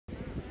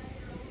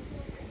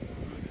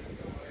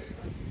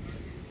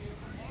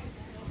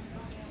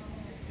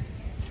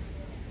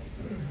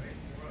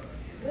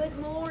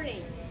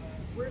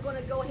going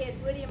to go ahead.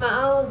 Woody, am I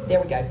on?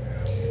 There we go.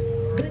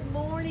 Good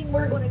morning.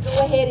 We're going to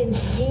go ahead and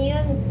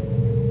begin.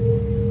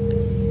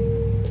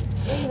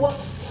 We want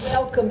to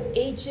welcome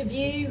each of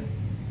you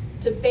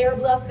to Fair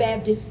Bluff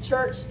Baptist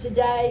Church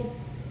today.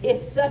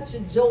 It's such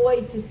a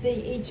joy to see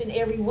each and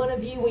every one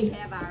of you. We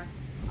have our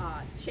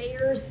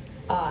chairs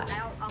out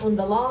on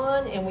the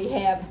lawn, and we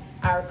have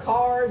our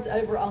cars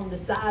over on the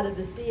side of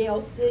the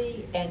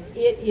CLC, and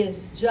it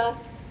is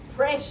just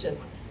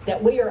precious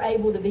that we are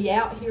able to be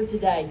out here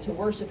today to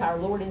worship our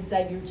Lord and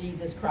Savior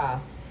Jesus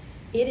Christ.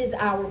 It is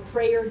our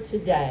prayer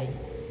today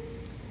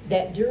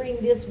that during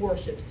this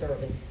worship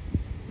service,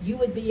 you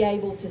would be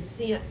able to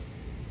sense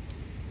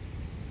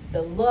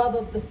the love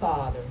of the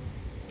Father,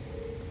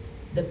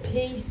 the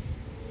peace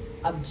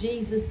of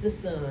Jesus the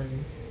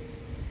Son,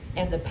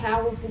 and the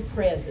powerful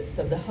presence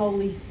of the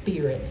Holy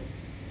Spirit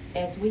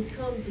as we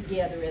come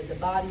together as a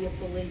body of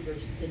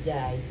believers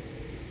today.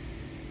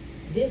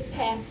 This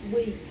past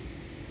week,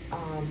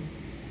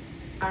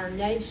 our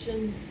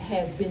nation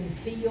has been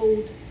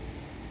filled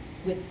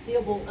with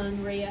civil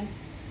unrest,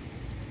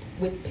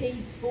 with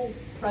peaceful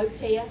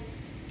protest,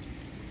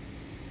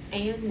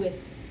 and with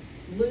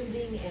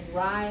looting and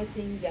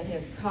rioting that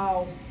has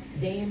caused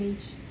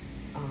damage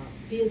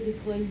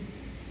physically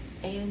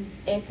and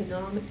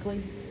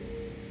economically.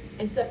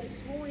 And so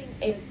this morning,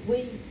 as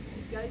we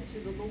go to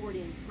the Lord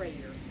in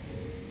prayer,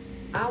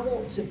 I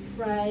want to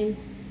pray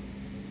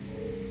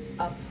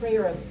a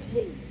prayer of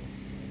peace.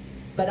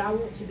 But I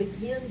want to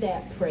begin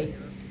that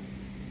prayer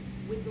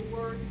with the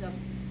words of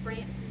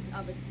Francis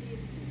of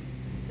Assisi,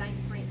 St.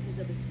 Francis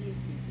of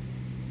Assisi,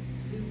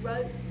 who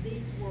wrote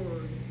these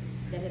words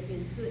that have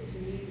been put to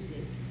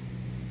music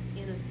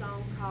in a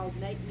song called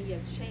Make Me a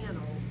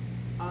Channel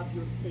of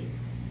Your Peace.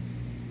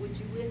 Would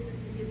you listen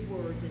to his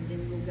words, and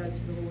then we'll go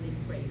to the Lord in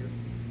prayer.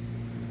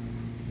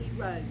 He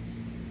wrote,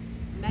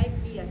 "Make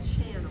me a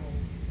channel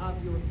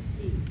of your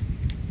peace.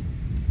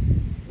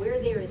 Where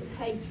there is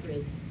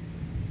hatred,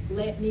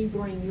 let me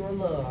bring your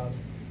love.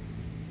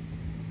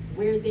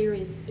 Where there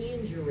is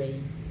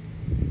injury,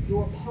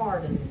 your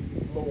pardon,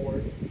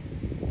 Lord.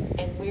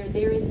 And where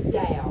there is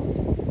doubt,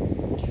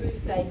 true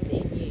faith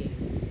in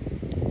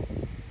you.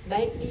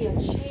 Make me a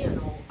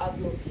channel of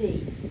your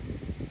peace.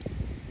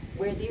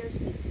 Where there's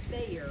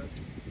despair,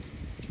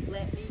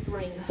 let me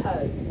bring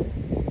hope.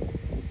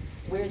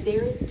 Where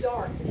there is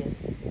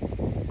darkness,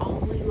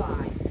 only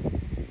light.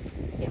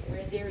 And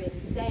where there is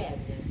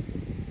sadness,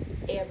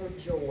 ever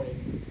joy.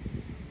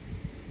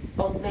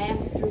 O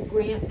Master,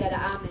 grant that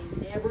I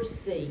may never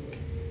seek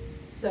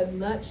so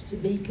much to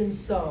be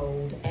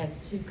consoled as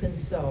to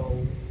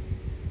console,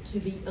 to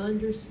be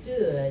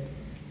understood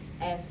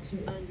as to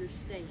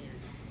understand,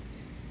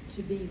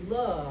 to be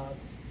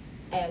loved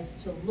as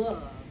to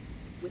love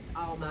with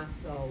all my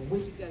soul."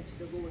 Would you go to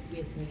the Lord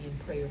with me in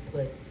prayer,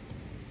 please?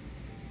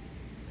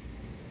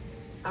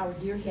 Our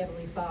dear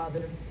Heavenly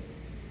Father,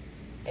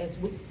 as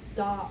we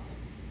stop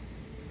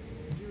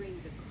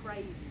during the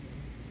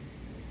craziness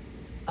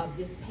of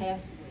this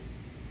past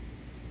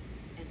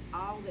week and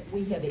all that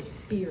we have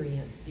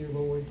experienced, dear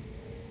Lord,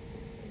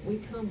 we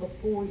come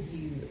before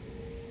you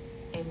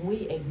and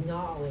we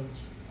acknowledge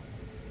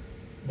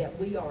that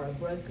we are a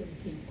broken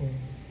people.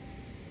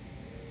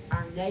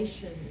 Our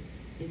nation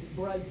is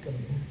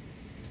broken.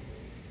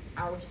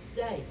 Our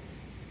state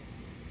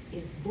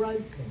is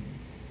broken.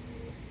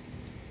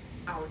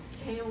 Our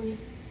county,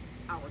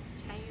 our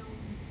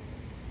town,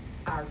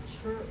 our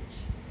church,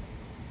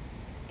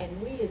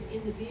 and we as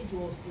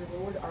individuals, dear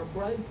Lord, are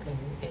broken,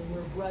 and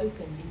we're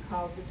broken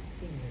because of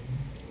sin.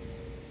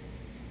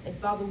 And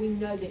Father, we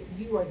know that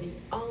you are the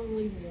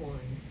only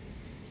one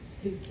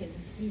who can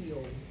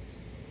heal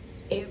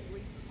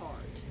every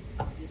part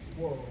of this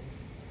world,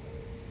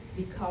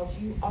 because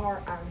you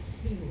are our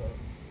healer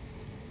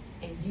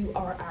and you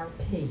are our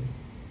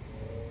peace.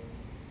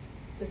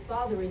 So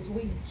Father, as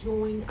we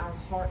join our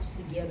hearts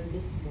together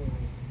this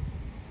morning,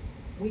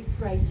 we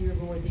pray, dear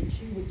Lord,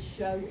 that you would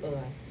show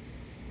us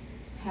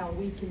how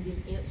we can be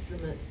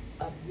instruments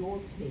of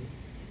your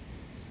peace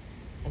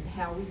and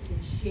how we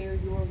can share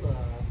your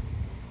love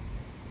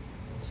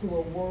to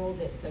a world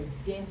that so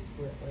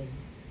desperately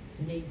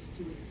needs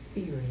to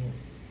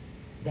experience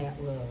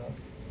that love.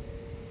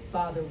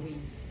 Father, we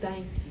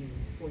thank you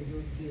for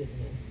your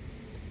goodness.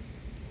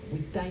 We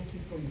thank you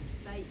for your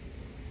faithfulness.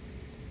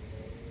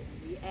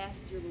 We ask,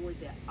 dear Lord,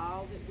 that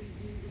all that we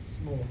do this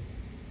morning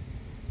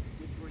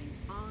would bring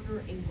honor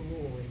and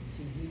glory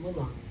to you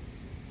alone.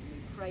 And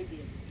we pray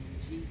this in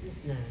Jesus'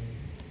 name.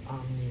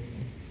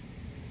 Amen.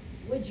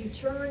 Would you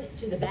turn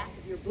to the back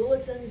of your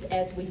bulletins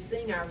as we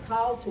sing our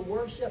call to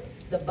worship,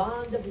 The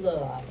Bond of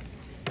Love.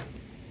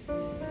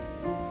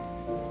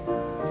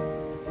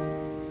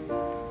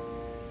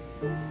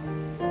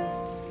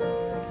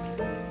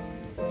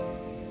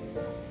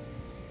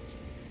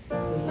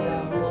 We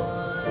are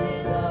one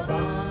in the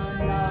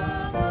bond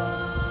of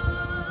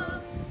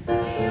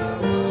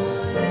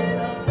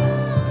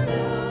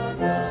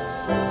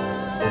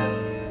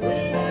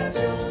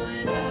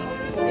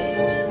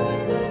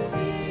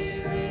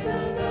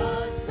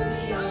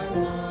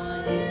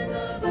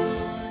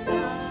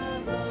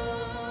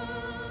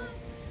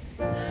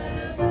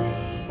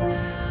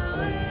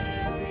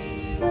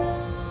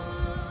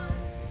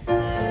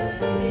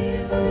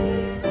For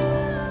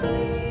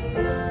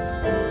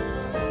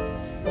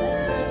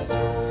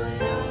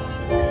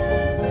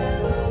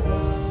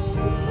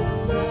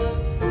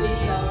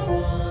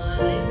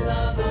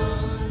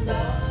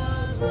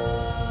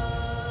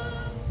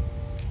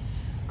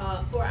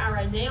our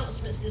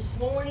announcements this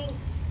morning,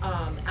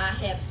 I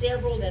have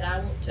several that I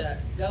want to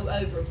go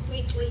over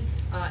quickly.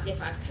 If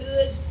I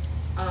could,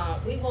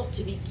 we want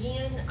to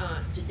begin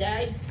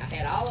today. I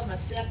had all of my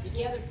stuff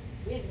together.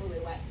 We didn't move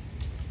it away.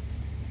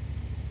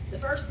 The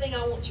first thing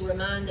I want to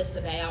remind us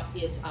about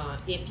is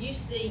if you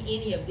see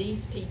any of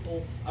these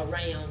people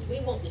around, we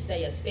want to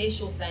say a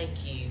special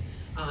thank you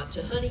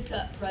to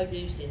Honeycutt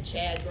Produce in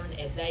Chadbourn,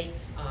 as they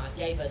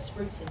gave us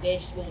fruits and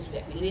vegetables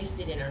that we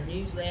listed in our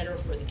newsletter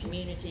for the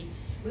community.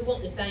 We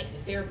want to thank the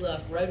Fair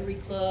Bluff Rotary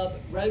Club,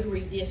 Rotary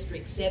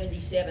District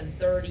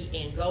 7730,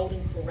 and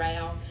Golden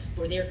Corral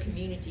for their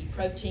community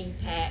protein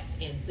packs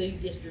and food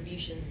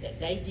distribution that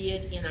they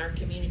did in our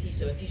community.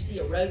 So if you see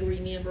a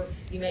Rotary member,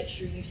 you make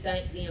sure you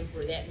thank them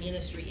for that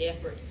ministry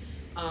effort.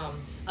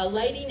 A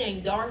lady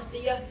named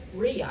Dorothea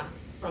Rhea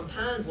from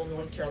Pineville,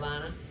 North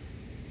Carolina,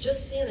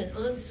 just sent an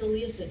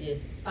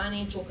unsolicited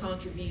financial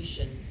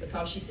contribution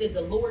because she said the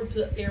Lord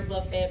put Fair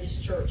Bluff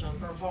Baptist Church on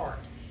her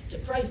heart to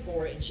pray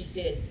for it, and she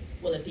said,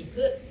 well, if he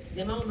put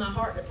them on my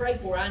heart to pray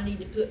for, I need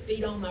to put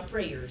feet on my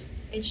prayers.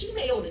 And she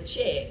mailed a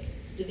check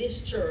to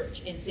this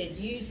church and said,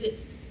 use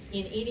it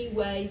in any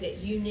way that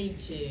you need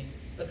to,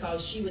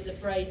 because she was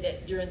afraid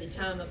that during the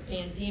time of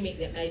pandemic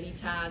that maybe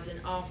tithes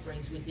and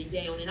offerings would be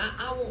down. And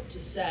I want to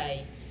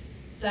say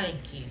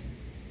thank you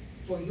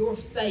for your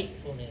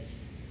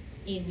faithfulness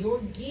in your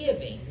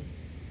giving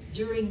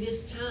during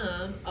this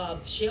time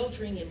of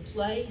sheltering in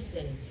place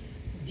and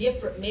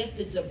different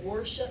methods of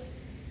worship.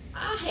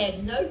 I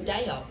had no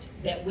doubt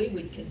that we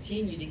would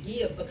continue to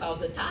give,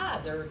 because a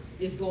tither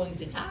is going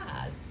to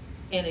tithe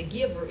and a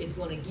giver is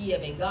going to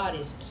give, and God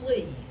is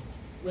pleased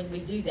when we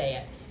do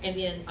that. And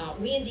then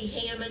Wendy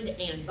Hammond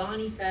and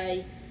Bonnie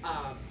Faye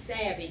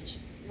Savage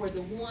were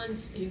the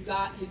ones who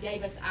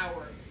gave us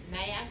our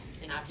mask,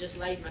 and I've just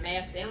laid my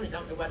mask down and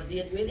don't know what I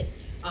did with it.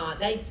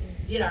 They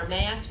did our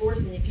mask for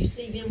us, and if you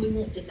see them, we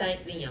want to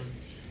thank them.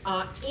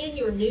 In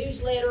your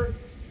newsletter,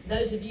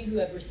 those of you who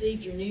have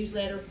received your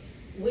newsletter,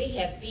 we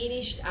have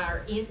finished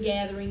our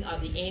ingathering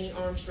of the Annie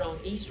Armstrong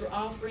Easter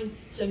offering.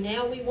 So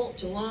now we want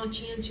to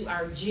launch into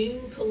our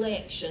June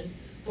collection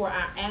for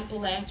our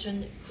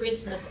Appalachian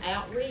Christmas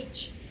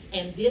outreach.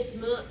 And this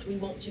month we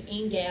want to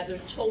ingather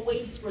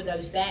toys for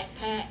those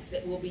backpacks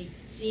that we'll be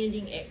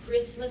sending at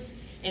Christmas.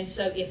 And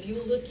so if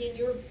you look in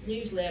your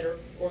newsletter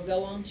or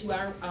go onto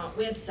our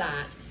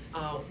website,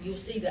 you'll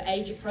see the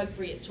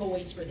age-appropriate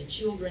toys for the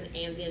children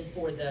and then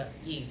for the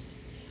youth.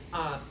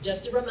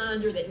 Just a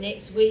reminder that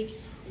next week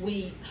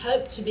we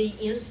hope to be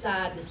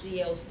inside the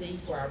CLC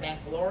for our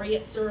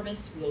baccalaureate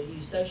service. We'll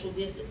use social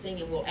distancing,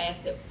 and we'll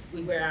ask that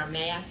we wear our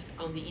mask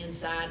on the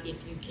inside.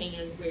 If you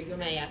can, wear your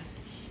mask.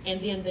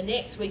 And then the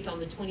next week on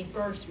the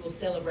 21st, we'll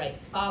celebrate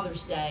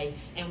Father's Day,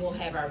 and we'll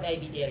have our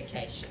baby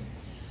dedication.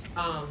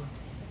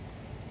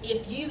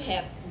 If you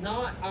have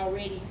not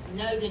already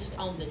noticed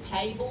on the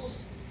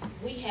tables,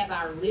 we have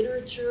our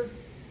literature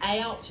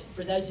out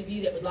for those of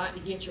you that would like to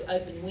get your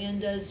open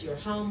windows, your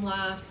home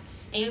lives,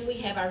 and we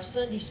have our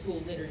Sunday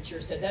school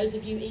literature. So those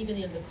of you even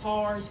in the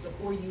cars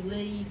before you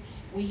leave,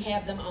 we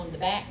have them on the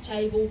back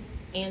table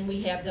and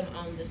we have them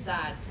on the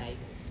side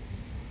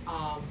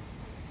table.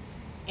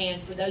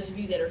 And for those of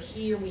you that are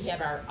here, we have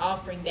our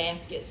offering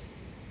baskets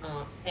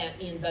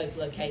in both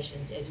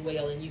locations as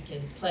well, and you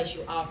can place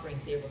your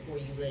offerings there before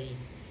you leave.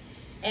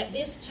 At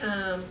this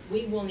time,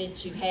 we wanted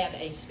to have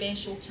a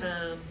special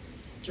time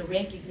to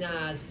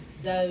recognize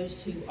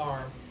those who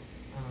are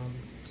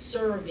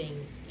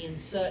serving in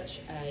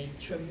such a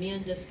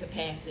tremendous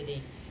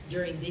capacity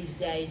during these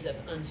days of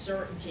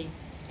uncertainty.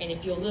 And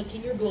if you'll look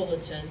in your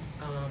bulletin,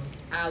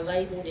 I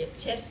labeled it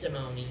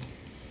testimony.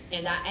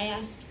 And I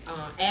asked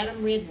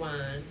Adam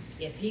Redwine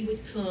if he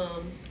would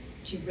come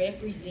to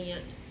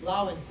represent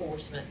law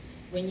enforcement.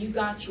 When you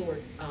got your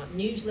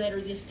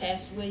newsletter this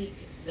past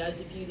week, those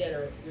of you that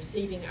are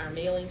receiving our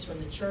mailings from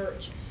the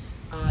church,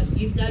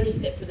 you've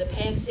noticed that for the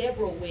past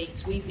several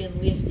weeks we've been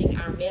listing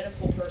our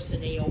medical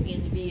personnel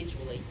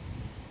individually.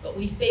 But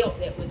we felt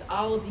that with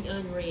all of the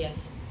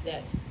unrest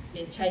that's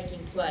been taking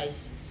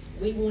place,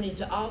 we wanted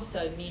to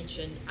also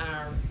mention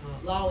our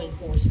law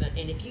enforcement.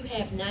 And if you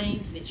have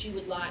names that you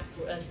would like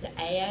for us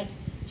to add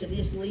to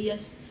this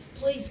list,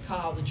 please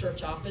call the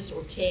church office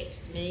or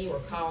text me or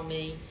call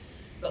me.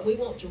 But we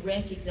want to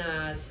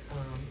recognize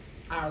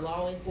our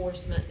law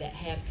enforcement that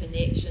have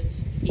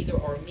connections,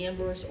 either are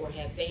members or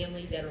have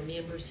family that are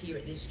members here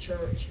at this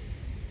church.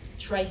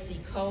 Tracy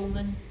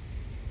Coleman,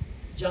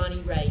 Johnny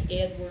Ray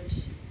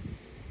Edwards,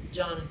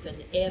 Jonathan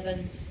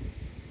Evans,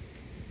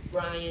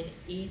 Brian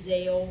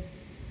Ezel,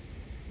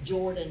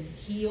 Jordan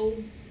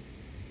Hill,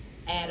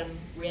 Adam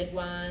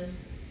Redwine,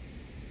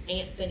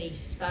 Anthony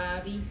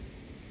Spivey,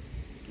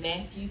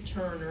 Matthew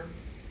Turner,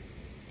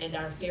 and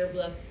our Fair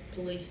Bluff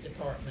Police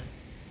Department.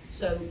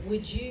 So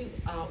would you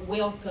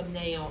welcome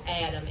now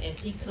Adam as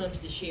he comes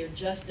to share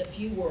just a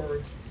few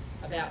words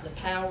about the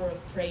power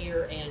of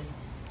prayer and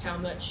how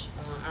much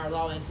our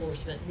law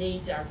enforcement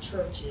needs our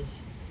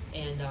churches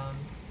and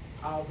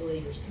all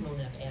believers. Come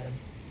on up, Adam,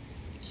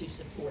 to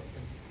support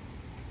them.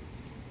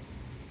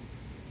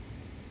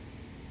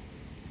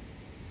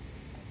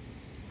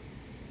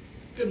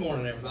 Good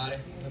morning, everybody.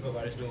 I hope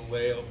everybody's doing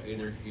well,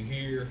 either you're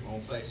here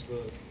on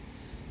Facebook.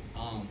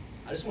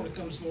 I just want to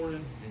come this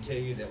morning and tell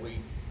you that we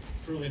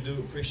truly do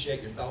appreciate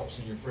your thoughts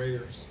and your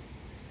prayers.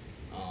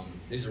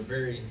 These are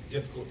very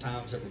difficult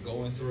times that we're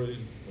going through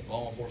with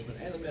law enforcement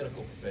and the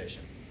medical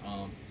profession.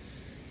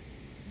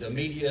 The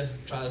media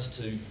tries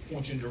to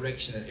point you in a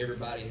direction that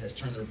everybody has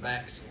turned their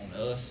backs on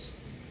us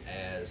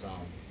as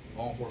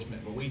law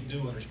enforcement, but we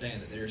do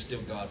understand that there are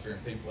still God-fearing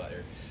people out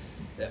there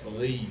that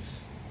believe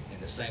in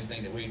the same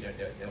thing that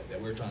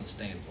we're trying to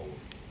stand for.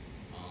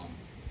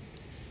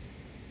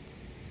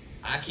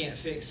 I can't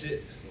fix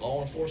it.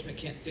 Law enforcement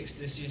can't fix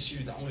this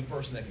issue. The only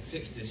person that can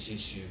fix this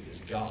issue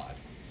is God.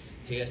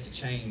 He has to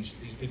change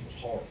these people's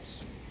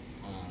hearts.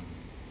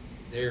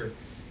 They're,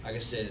 like I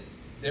said,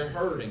 they're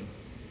hurting.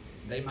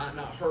 They might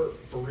not hurt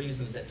for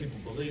reasons that people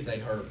believe they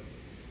hurt,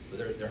 but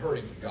they're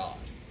hurting for God.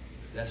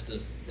 That's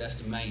the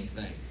main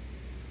thing.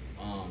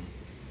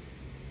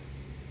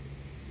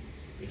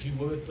 If you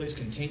would, please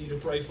continue to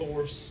pray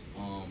for us.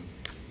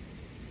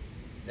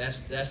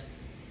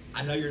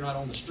 I know you're not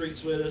on the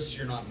streets with us,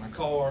 you're not in my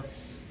car,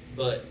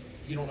 but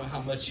you don't know how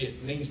much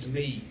it means to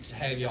me to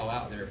have y'all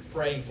out there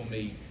praying for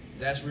me.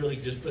 That's really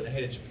just putting a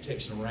hedge of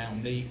protection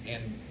around me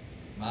and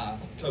my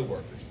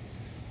co-workers.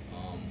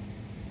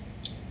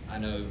 I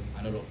know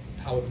the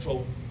Highway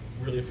Patrol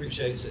really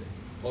appreciates it,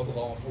 local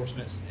law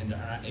enforcement, and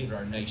even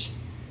our nation.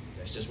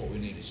 That's just what we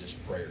need, is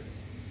just prayer.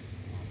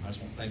 I just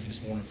want to thank you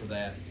this morning for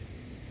that.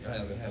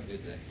 Have a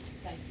good day.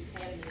 Thank you,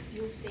 Adam. And if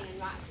you'll stand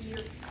right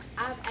here,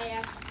 I've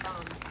asked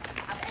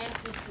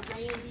Mr.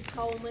 Randy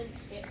Coleman,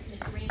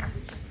 Mr. Randy,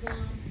 would you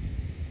come?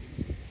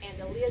 And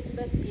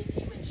Elizabeth, if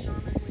you and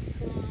Sherman would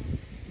come.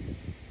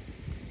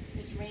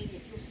 Mr. Randy,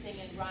 if you'll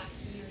stand right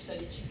here so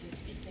that you can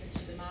speak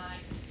into the mic.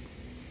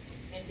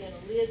 And then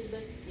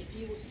Elizabeth, if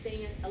you will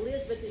stand.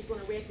 Elizabeth is going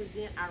to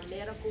represent our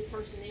medical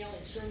personnel,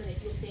 and Sherman,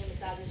 if you'll stand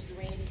beside Mr.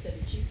 Randy so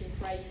that you can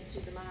pray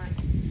into the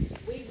mic.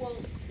 We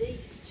want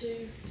these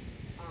two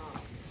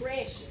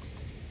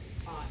precious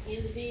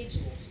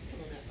individuals.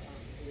 Come on up,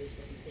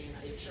 Elizabeth, and stand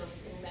out there. Sherman,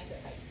 come on back up.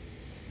 Hey.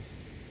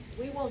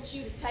 We want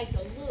you to take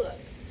a look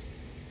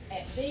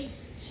at these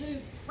two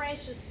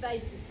precious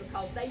faces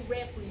because they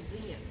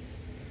represent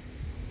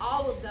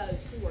all of those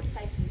who are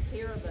taking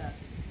care of us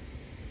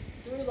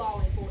through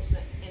law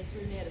enforcement and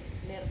through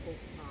medical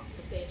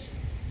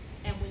professions.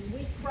 And when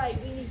we pray,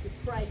 we need to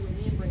pray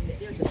remembering that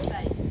there's a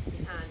face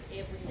behind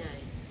every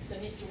name. So,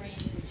 Mr.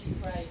 Randy, would you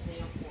pray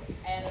now for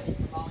Adam and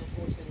for law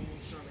enforcement and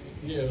then Sherman?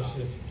 Yes,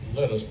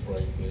 let us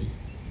pray, please.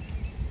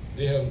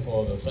 Dear Heavenly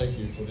Father, thank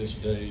you for this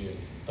day, and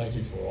thank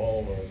you for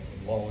all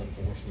our law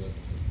enforcement,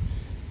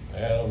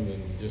 Adam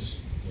and just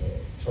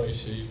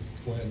Tracy,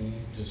 Quentin,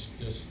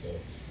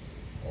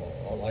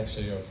 like I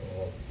say, our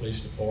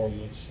police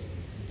departments, and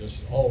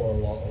just all our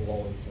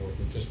law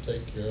enforcement. Just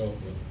take care of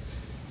them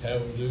and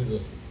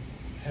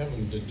have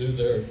them to do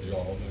their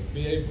job and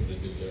be able to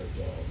do their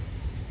job.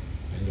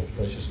 In your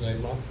precious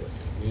name, I pray.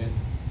 Amen.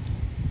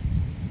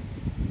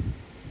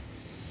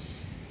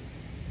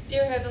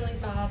 Dear Heavenly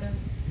Father,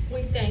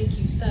 we thank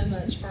you so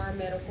much for our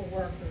medical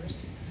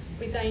workers.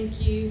 We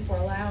thank you for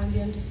allowing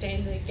them to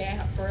stand in the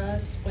gap for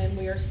us when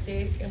we are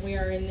sick and we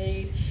are in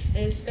need,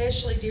 and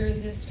especially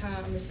during this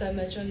time with so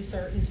much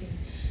uncertainty.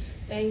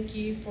 Thank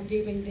you for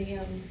giving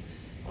them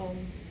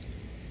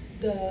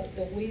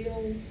the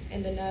will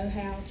and the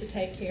know-how to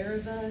take care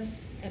of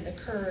us, and the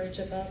courage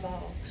above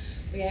all.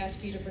 We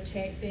ask you to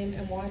protect them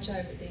and watch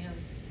over them.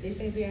 These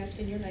things we ask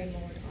in your name,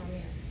 Lord.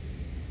 Amen.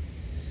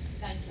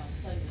 Thank y'all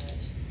so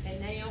much. And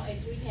now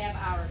as we have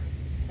our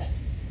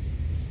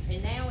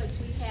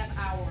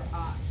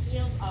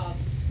hymn of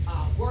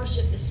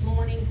worship this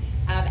morning,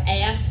 I've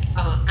asked,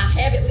 I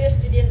have it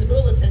listed in the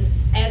bulletin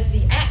as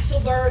the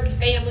Axelberg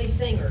Family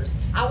Singers.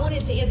 I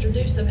wanted to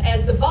introduce them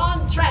as the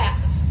Von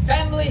Trapp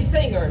Family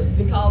Singers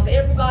because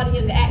everybody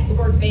in the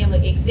Axelberg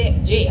family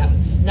except Jeff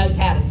knows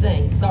how to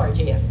sing. Sorry,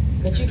 Jeff,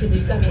 but you can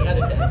do so many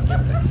other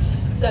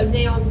things. So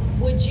now,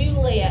 would you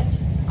let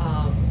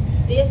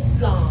this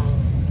song,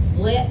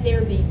 Let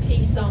There Be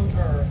Peace on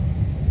Earth,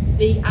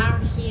 be our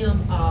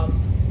hymn of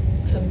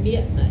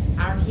commitment,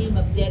 our hymn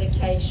of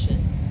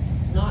dedication,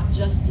 not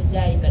just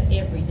today, but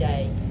every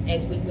day,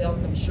 as we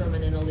welcome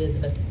Sherman and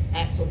Elizabeth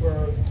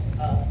Axelberg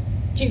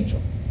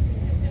Future.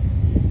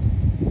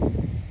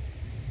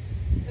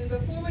 And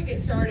before we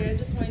get started, I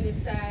just wanted to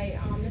say,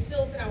 Ms.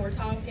 Phyllis and I were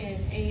talking,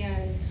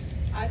 and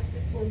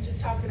we're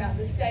just talking about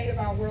the state of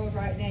our world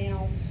right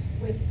now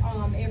with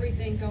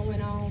everything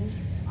going on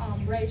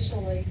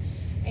racially.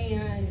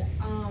 And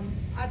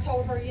I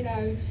told her, you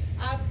know,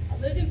 I've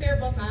lived in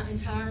Fairbluff my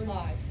entire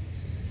life,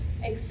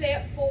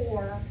 except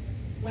for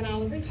when I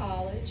was in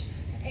college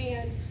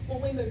and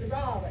when we moved to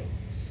Raleigh.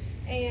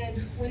 And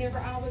whenever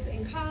I was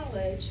in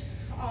college,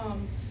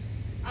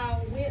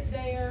 I went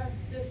there,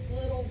 this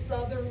little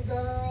southern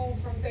girl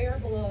from Fair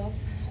Bluff,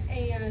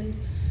 and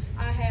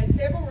I had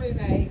several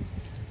roommates,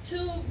 2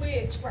 of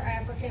which were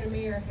African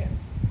American.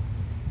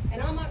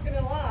 And I'm not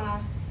gonna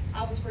lie,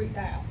 I was freaked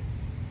out.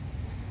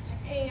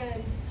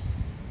 And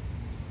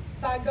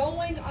by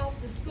going off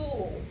to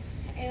school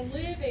and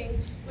living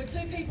with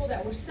 2 people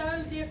that were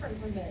so different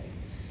from me,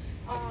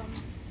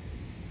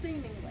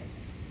 seemingly,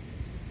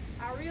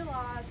 I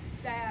realized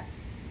that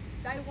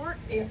they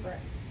weren't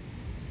different.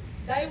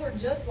 They were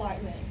just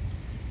like me.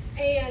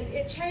 And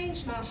it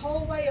changed my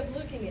whole way of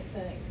looking at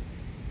things.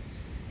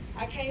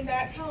 I came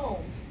back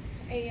home,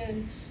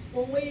 and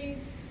when we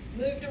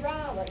moved to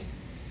Raleigh,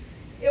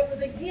 it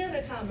was again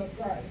a time of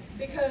growth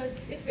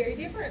because it's very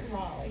different in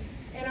Raleigh.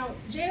 And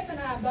Jeff and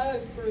I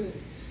both grew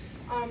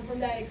from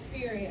that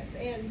experience,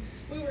 and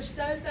we were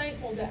so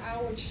thankful that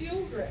our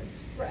children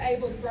were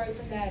able to grow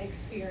from that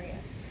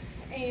experience.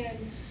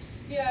 And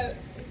you know,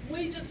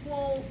 we just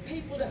want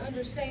people to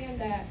understand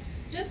that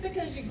just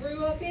because you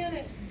grew up in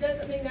it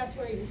doesn't mean that's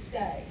where you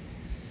stay.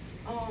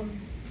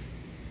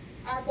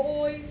 Our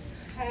boys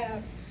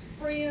have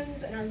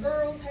friends and our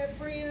girls have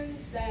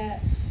friends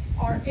that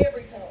are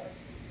every color,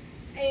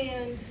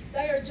 and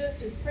they are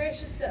just as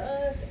precious to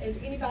us as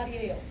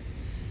anybody else.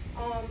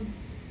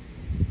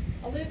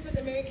 Elizabeth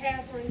and Mary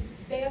Catherine's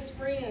best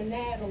friend,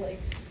 Natalie,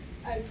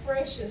 a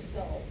precious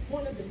soul,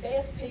 one of the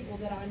best people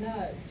that I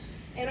know.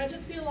 And I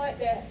just feel like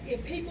that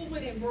if people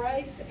would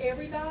embrace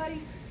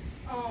everybody,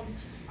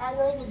 our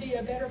world would be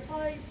a better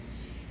place.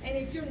 And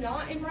if you're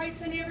not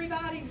embracing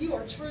everybody, you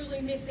are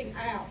truly missing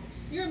out.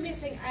 You're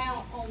missing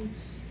out on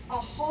a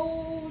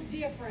whole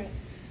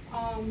different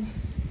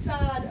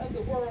side of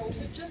the world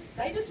who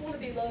they just want to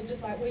be loved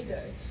just like we do.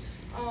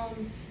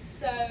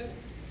 So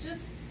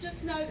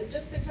just know that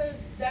just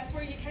because that's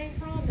where you came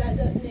from, that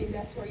doesn't mean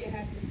that's where you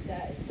have to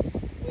stay.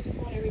 We just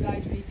want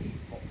everybody to be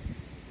peaceful.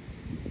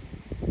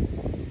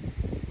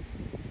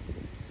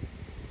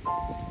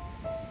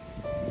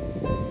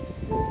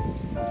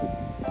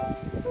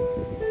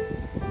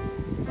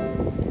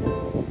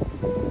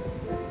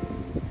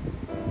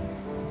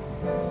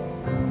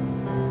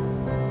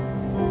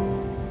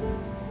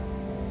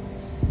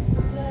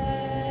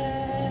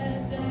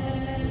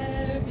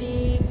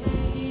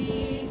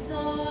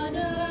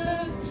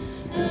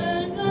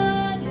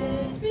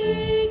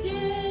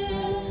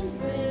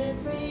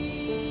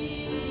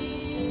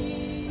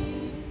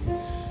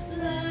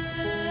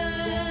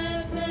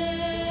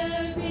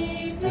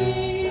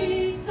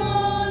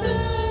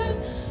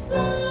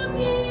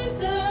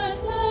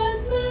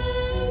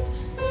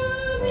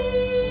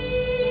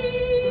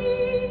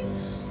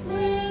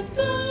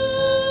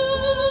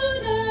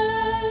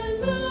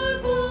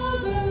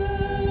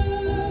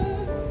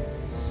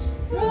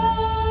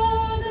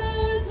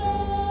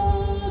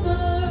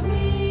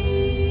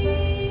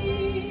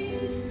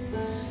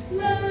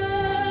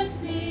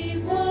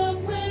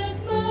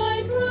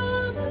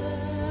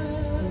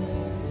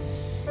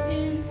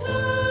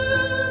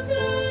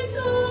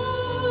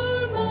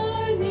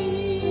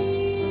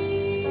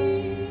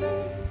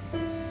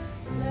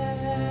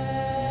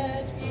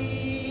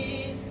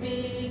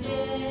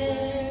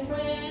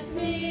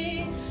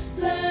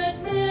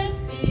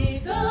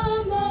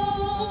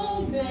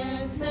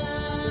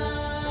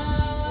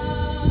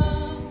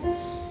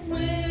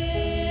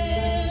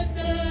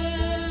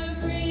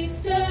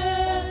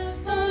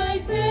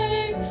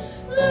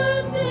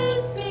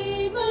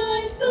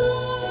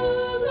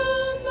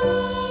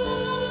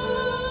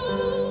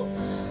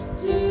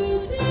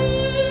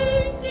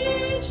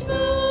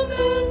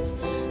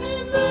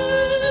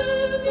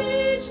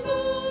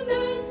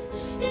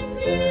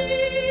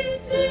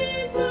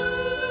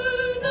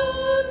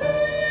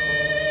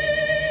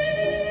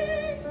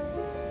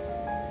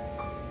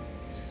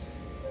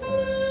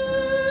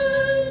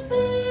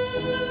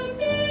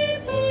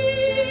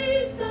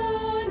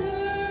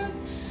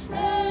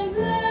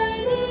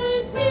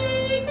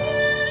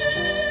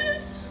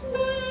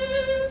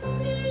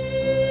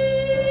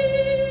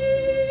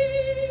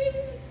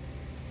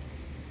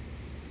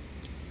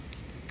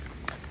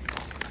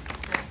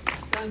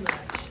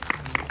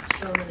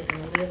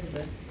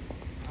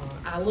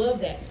 I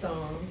love that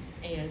song,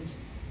 and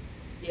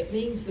it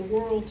means the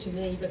world to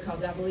me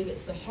because I believe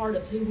it's the heart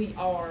of who we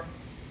are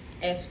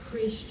as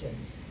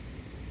Christians.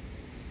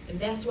 And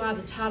that's why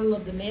the title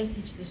of the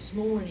message this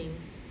morning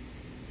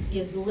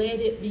is Let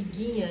It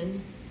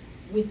Begin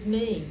With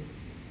Me.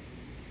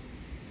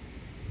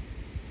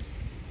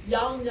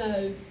 Y'all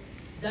know,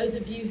 those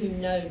of you who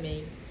know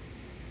me,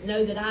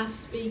 know that I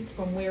speak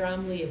from where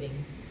I'm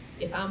living.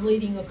 If I'm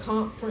leading a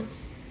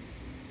conference,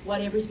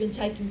 whatever's been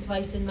taking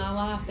place in my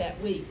life that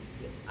week,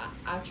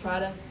 I try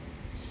to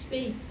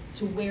speak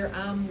to where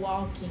I'm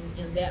walking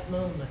in that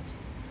moment.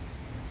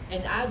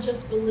 And I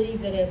just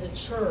believe that as a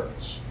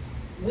church,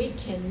 we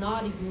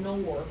cannot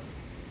ignore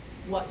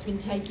what's been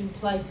taking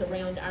place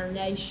around our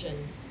nation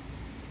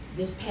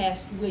this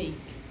past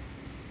week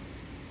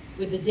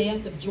with the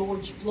death of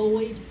George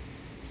Floyd,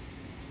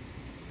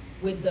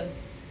 with the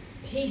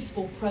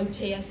peaceful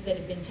protests that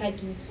have been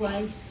taking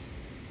place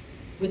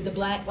with the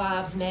Black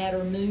Lives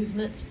Matter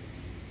movement,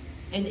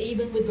 and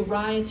even with the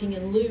rioting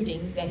and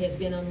looting that has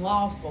been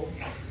unlawful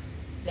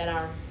that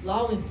our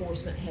law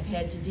enforcement have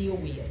had to deal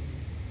with.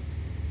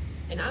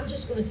 And I'm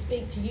just going to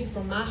speak to you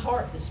from my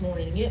heart this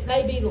morning. And it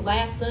may be the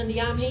last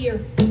Sunday I'm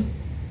here,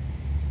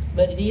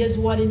 but it is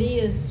what it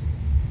is.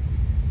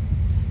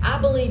 I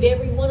believe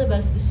every one of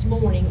us this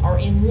morning are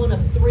in one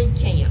of three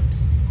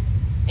camps.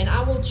 And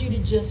I want you to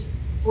just,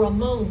 for a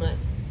moment,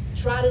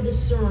 try to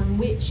discern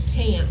which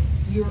camp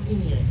you're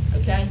in,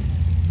 okay?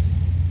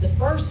 The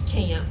first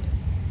camp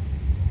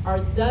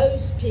are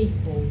those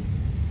people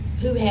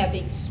who have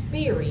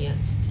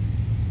experienced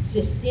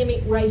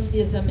systemic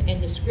racism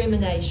and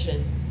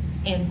discrimination,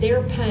 and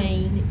their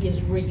pain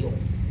is real.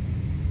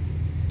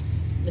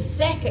 The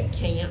second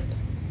camp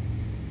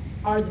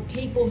are the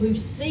people who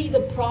see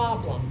the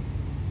problem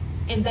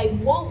and they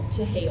want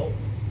to help,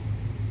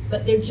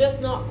 but they're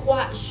just not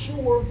quite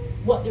sure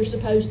what they're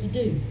supposed to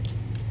do.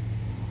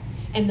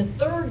 And the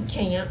third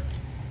camp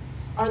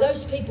are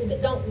those people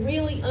that don't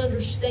really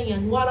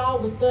understand what all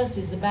the fuss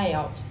is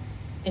about,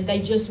 and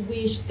they just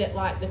wish that,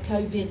 like the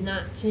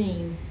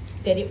COVID-19,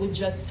 that it would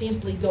just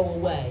simply go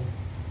away.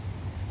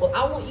 Well,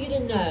 I want you to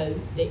know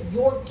that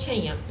your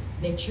camp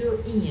that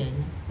you're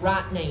in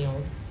right now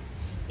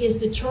is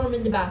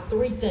determined by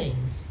three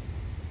things.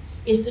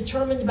 It's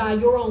determined by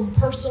your own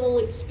personal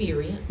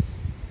experience.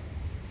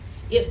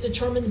 It's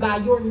determined by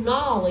your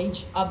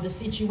knowledge of the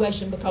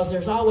situation, because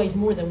there's always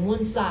more than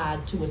one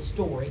side to a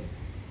story.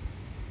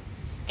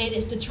 And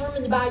it's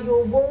determined by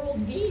your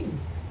worldview.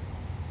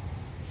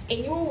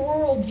 And your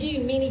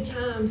worldview many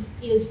times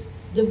is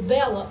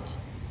developed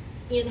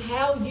in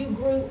how you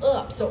grew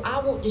up. So I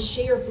want to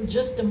share for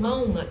just a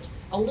moment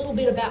a little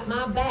bit about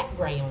my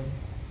background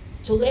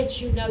to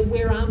let you know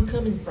where I'm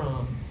coming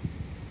from.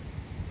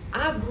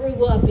 I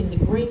grew up in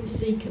the Green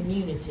Sea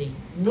community,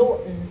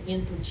 Norton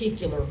in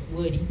particular,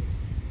 Woody.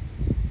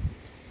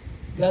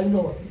 Go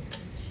Norton.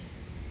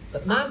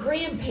 But my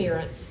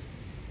grandparents,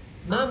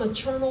 my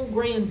maternal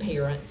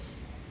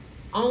grandparents,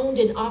 owned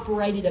and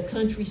operated a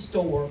country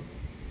store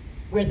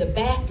where the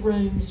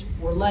bathrooms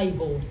were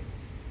labeled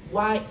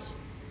whites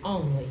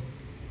only,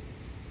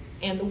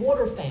 and the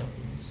water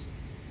fountains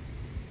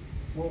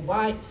were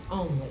whites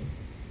only,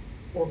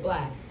 or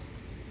blacks.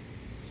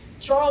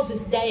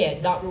 Charles's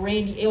dad, Dr.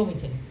 Randy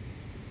Elvington,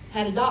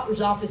 had a doctor's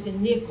office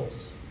in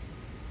Nichols,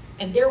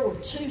 and there were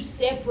two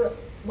separate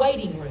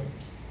waiting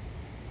rooms,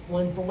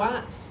 one for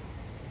whites,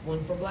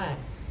 one for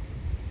blacks.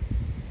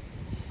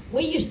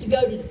 We used to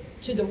go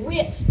to the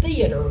Ritz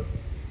Theater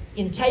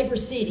in Tabor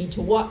City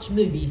to watch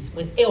movies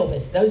when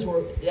Elvis,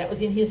 that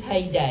was in his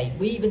heyday.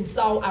 We even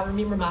saw, I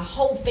remember my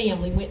whole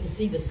family went to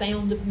see The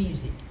Sound of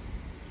Music.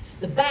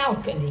 The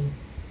balcony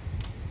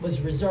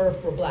was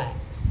reserved for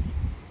blacks.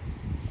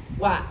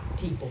 White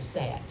people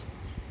sat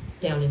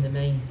down in the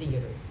main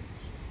theater.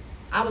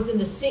 I was in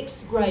the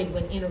 6th grade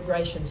when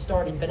integration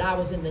started, but I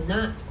was in the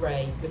 9th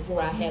grade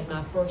before I had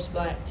my first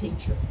black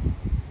teacher.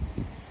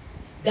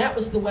 That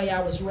was the way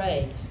I was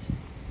raised.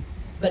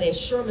 But as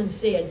Sherman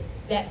said,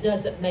 that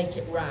doesn't make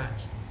it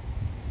right.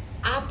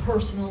 I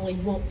personally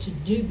want to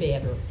do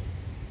better,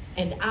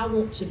 and I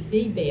want to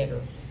be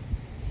better,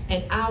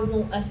 and I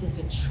want us as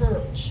a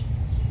church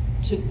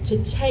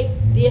to take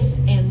this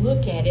and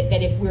look at it,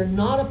 that if we're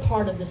not a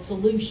part of the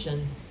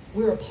solution,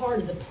 we're a part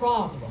of the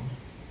problem.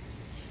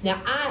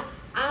 Now,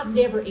 I've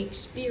never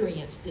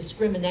experienced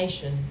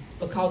discrimination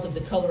because of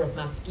the color of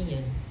my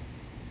skin,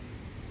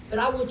 but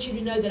I want you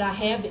to know that I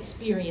have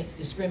experienced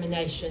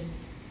discrimination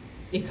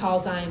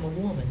because I am a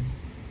woman.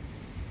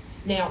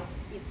 Now,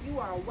 if you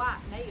are a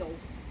white male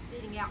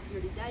sitting out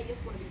here today,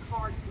 it's going to be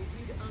hard for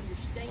you to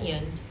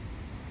understand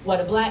what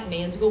a black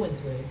man's going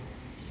through.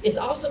 It's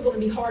also going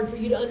to be hard for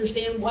you to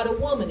understand what a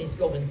woman is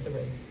going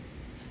through.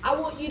 I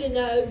want you to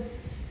know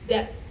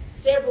that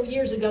several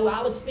years ago,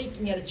 I was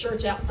speaking at a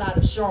church outside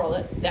of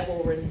Charlotte that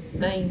will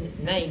remain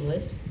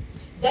nameless.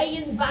 They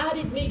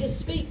invited me to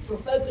speak for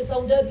Focus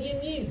on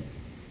WMU.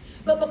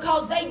 But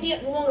because they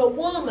didn't want a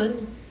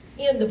woman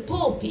in the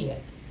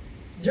pulpit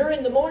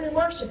during the morning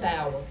worship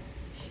hour,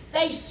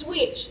 they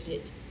switched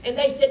it. And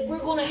they said, we're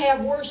going to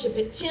have worship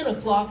at 10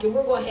 o'clock and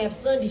we're going to have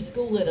Sunday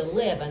school at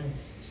 11.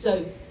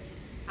 So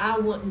I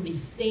wouldn't be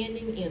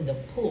standing in the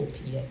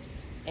pulpit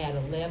at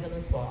 11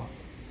 o'clock.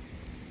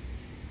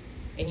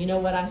 And you know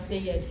what I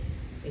said?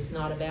 It's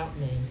not about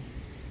me.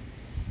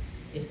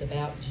 It's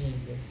about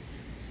Jesus.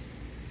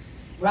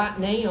 Right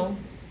now,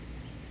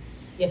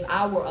 if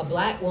I were a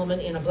black woman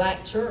in a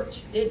black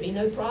church, there'd be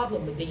no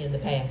problem with being the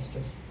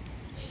pastor.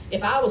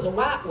 If I was a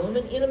white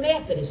woman in a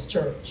Methodist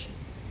church,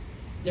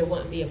 there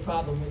wouldn't be a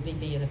problem with me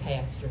being a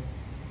pastor.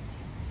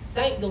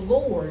 Thank the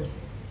Lord,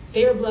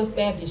 Fair Bluff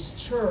Baptist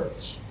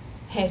Church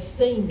has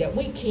seen that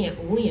we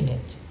can't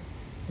limit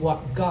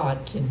what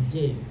God can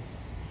do.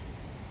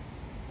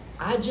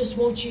 I just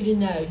want you to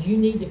know you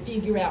need to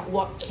figure out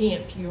what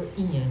camp you're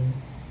in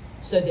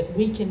so that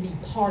we can be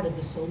part of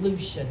the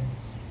solution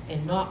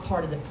and not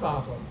part of the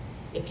problem.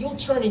 if you'll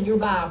turn in your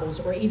Bibles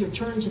or either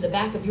turn to the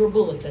back of your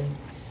bulletin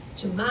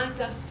to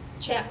Micah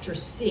chapter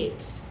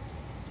 6.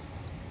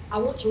 I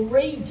want to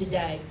read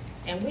today,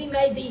 and we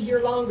may be here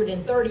longer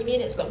than 30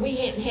 minutes, but we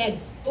hadn't had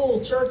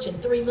full church in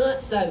 3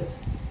 months, so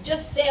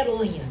just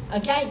settle in,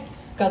 okay?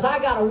 Because I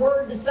got a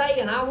word to say,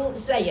 and I want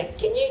to say it.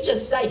 Can you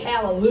just say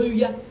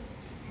hallelujah?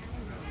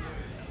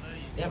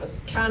 That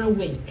was kind of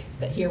weak,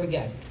 but here we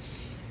go.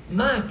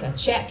 Micah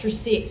chapter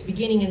 6,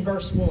 beginning in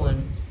verse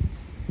 1.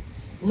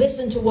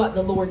 Listen to what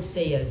the Lord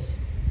says.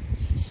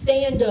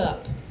 Stand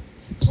up.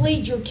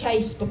 Plead your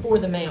case before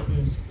the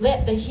mountains.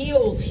 Let the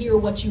hills hear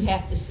what you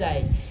have to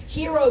say.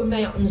 Hear, O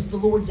mountains, the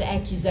Lord's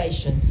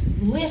accusation.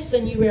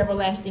 Listen, you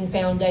everlasting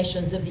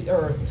foundations of the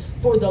earth.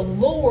 For the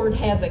Lord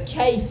has a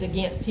case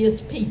against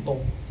his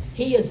people.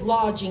 He is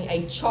lodging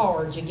a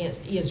charge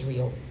against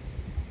Israel.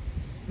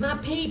 My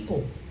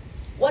people,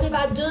 what have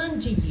I done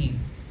to you?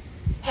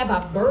 Have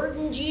I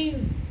burdened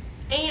you?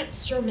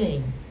 Answer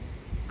me.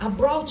 I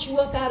brought you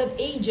up out of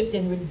Egypt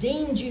and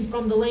redeemed you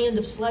from the land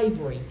of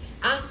slavery.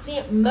 I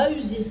sent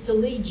Moses to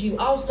lead you,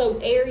 also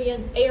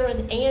Aaron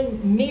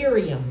and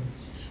Miriam.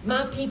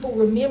 My people,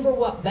 remember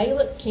what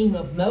Balak, king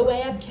of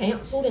Moab,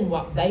 counseled and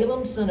what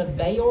Balaam, son of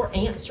Beor,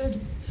 answered.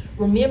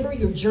 Remember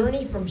your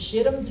journey from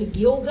Shittim to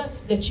Gilgal,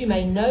 that you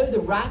may know the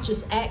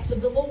righteous acts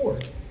of the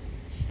Lord.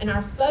 And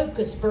our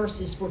focus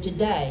verses for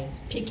today,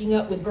 picking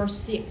up with verse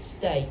 6,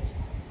 state,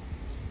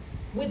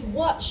 with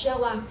what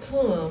shall I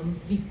come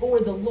before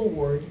the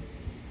Lord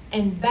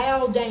and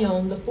bow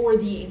down before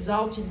the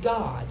exalted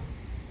God?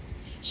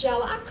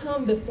 Shall I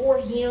come before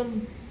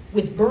him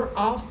with burnt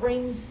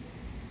offerings,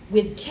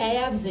 with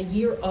calves a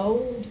year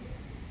old?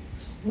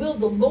 Will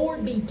the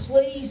Lord be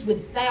pleased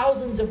with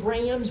thousands of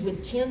rams,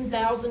 with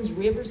 10,000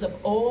 rivers of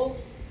oil?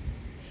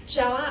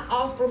 Shall I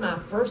offer my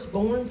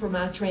firstborn for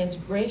my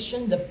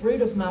transgression, the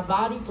fruit of my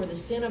body for the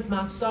sin of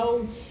my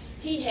soul?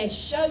 He has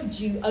showed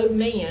you, O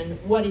man,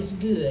 what is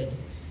good.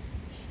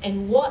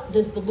 And what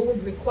does the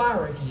Lord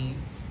require of you?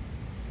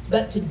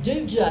 But to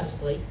do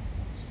justly,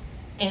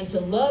 and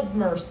to love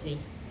mercy,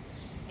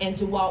 and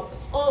to walk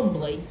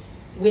humbly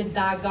with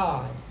thy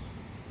God.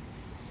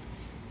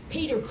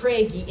 Peter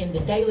Craigie in the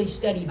Daily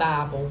Study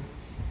Bible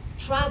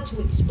tried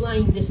to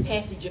explain this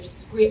passage of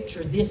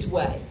Scripture this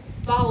way.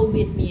 Follow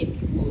with me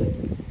if you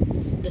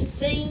would. The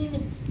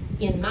scene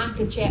in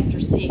Micah chapter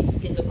 6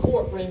 is a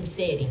courtroom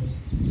setting.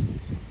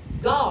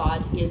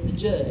 God is the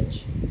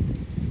judge.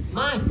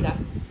 Micah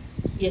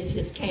is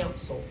his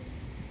counsel.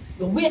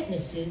 The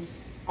witnesses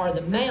are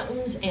the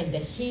mountains and the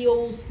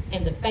hills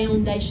and the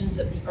foundations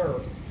of the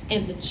earth.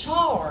 And the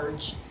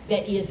charge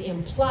that is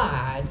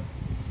implied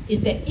is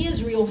that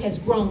Israel has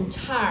grown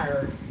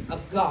tired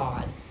of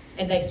God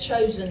and they've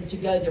chosen to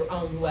go their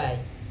own way.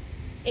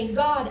 And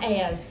God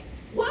asks,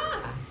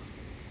 why?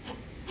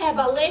 Have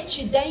I let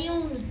you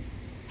down?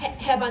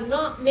 Have I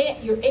not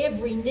met your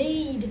every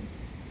need?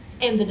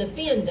 And the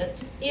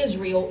defendant,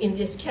 Israel in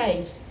this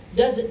case,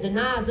 doesn't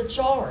deny the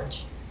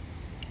charge.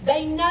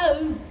 They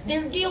know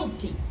they're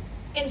guilty.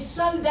 And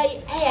so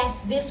they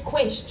ask this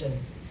question.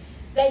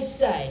 They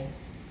say,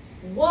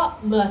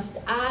 what must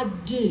I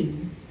do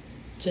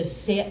to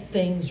set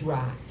things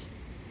right?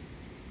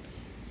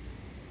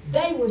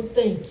 They were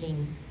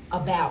thinking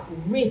about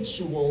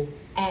ritual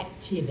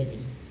activity.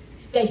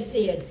 They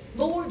said,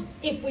 Lord,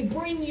 if we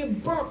bring you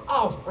burnt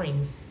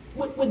offerings,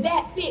 would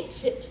that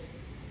fix it?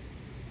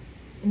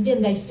 And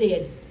then they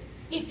said,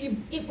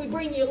 if we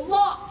bring you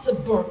lots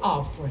of burnt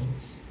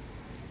offerings,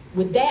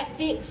 would that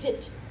fix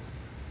it?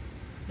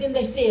 Then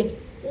they said,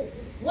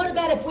 what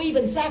about if we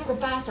even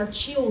sacrifice our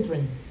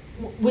children?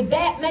 Would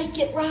that make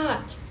it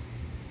right?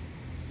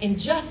 And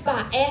just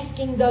by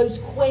asking those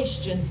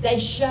questions, they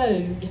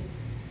showed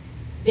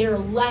their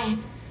lack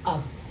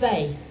of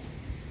faith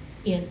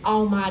in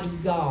Almighty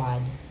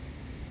God.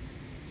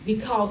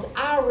 Because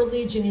our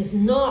religion is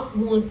not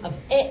one of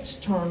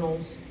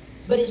externals,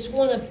 but it's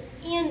one of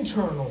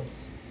internals.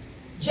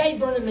 J.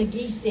 Vernon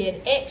McGee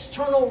said,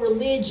 external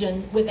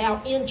religion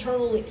without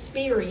internal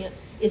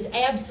experience is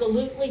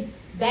absolutely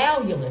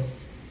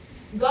valueless.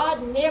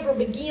 God never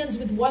begins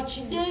with what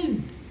you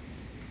do.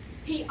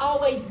 He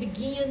always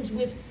begins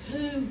with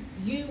who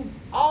you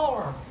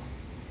are.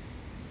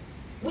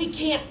 We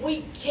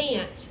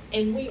can't,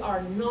 and we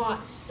are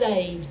not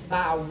saved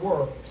by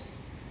works,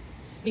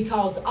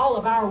 because all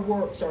of our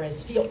works are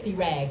as filthy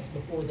rags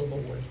before the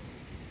Lord.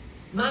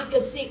 Micah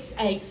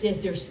 6:8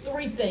 says there's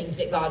 3 things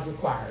that God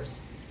requires: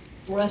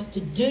 for us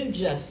to do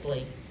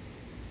justly,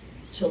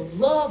 to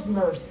love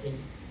mercy,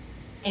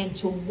 and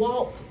to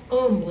walk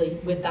humbly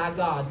with thy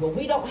God. Well,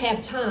 we don't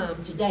have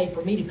time today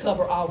for me to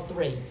cover all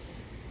 3.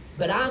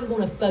 But I'm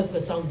going to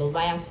focus on the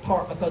last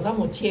part, because I'm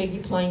going to tell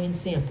you plain and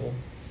simple.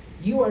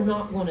 You are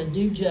not going to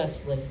do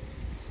justly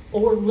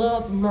or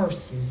love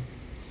mercy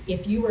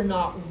if you are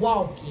not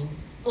walking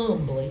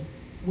humbly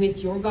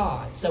with your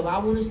God. So I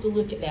want us to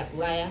look at that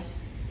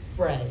last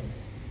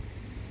phrase.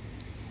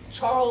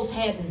 Charles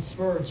Haddon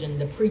Spurgeon,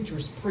 the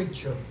preacher's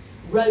preacher,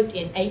 wrote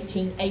in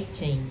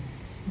 1818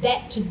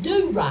 that to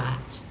do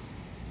right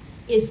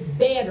is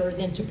better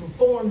than to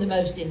perform the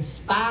most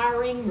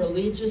inspiring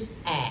religious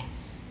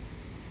acts.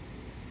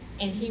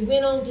 And he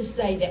went on to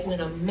say that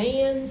when a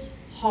man's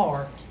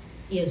heart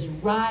is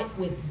right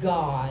with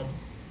God,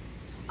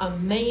 a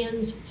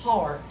man's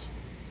heart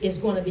is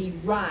going to be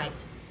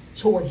right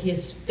toward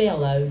his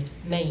fellow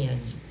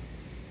man.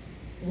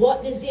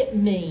 What does it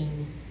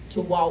mean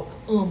to walk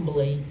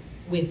humbly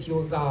with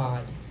your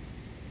God?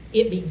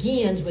 It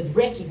begins with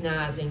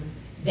recognizing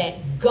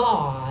that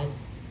God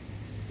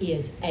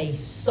is a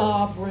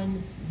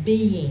sovereign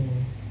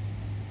being,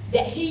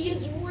 that he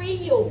is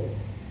real,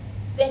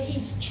 that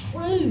he's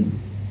true,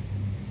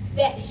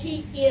 that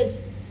he is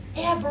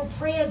ever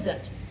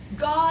present.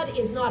 God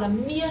is not a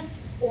myth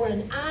or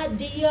an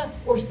idea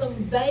or some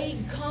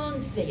vague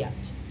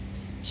concept.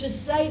 To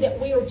say that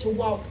we are to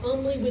walk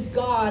humbly with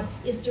God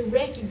is to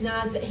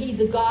recognize that he's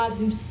a God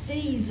who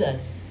sees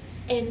us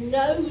and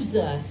knows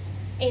us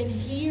and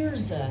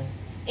hears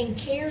us and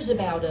cares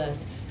about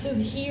us, who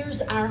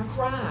hears our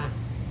cry.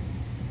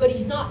 But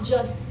he's not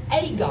just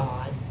a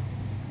God,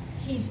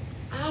 he's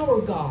our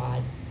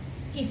God.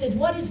 He said,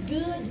 what is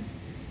good?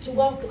 To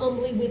walk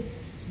humbly with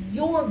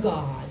your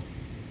God.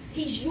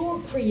 He's your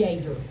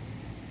creator.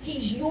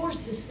 He's your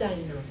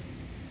sustainer.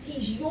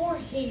 He's your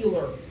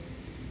healer.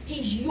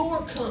 He's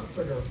your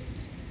comforter.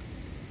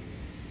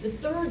 The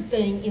third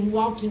thing in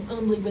walking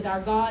humbly with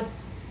our God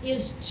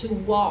is to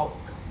walk.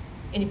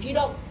 And if you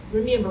don't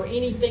remember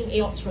anything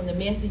else from the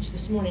message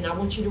this morning, I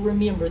want you to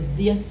remember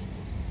this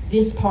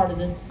part of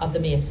the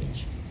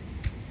message.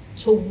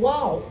 To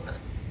walk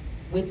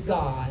with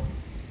God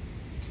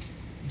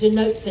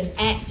denotes an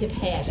active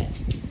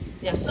habit.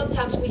 Now,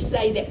 sometimes we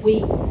say that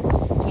we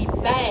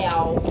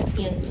bow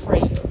in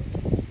prayer,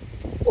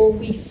 or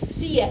we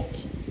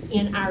sit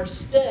in our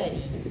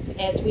study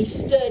as we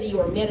study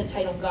or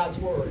meditate on God's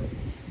Word.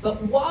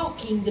 But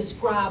walking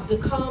describes a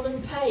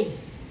common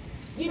pace.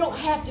 You don't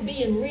have to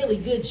be in really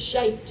good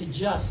shape to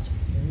just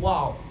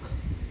walk.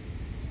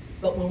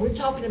 But when we're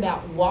talking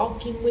about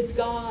walking with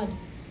God,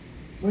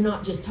 we're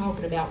not just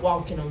talking about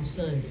walking on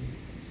Sunday.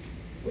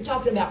 We're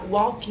talking about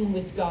walking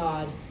with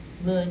God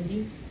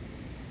Monday,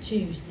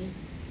 Tuesday,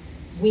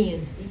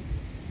 Wednesday,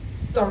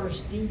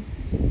 Thursday,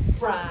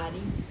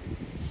 Friday,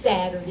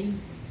 Saturday,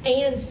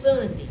 and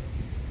Sunday.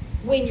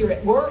 When you're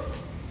at work,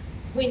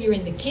 when you're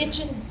in the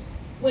kitchen,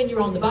 when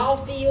you're on the ball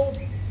field,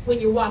 when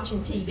you're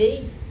watching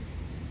TV,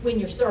 when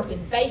you're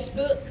surfing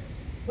Facebook,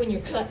 when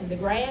you're cutting the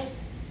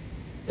grass.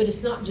 But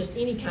it's not just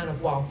any kind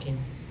of walking.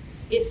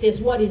 It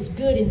says what is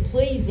good and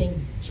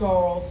pleasing,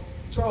 Charles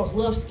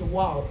loves to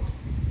walk.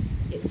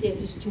 It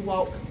says is to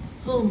walk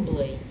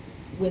humbly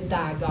with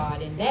thy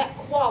God. And that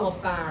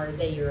qualifier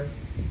there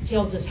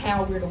tells us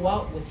how we're to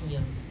walk with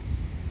him.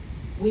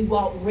 We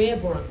walk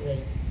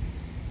reverently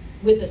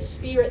with a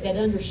spirit that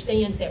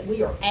understands that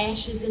we are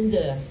ashes and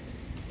dust,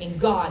 and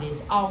God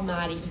is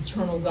Almighty,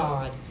 eternal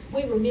God.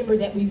 We remember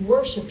that we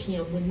worship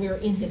him when we're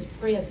in his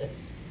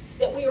presence,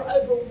 that we are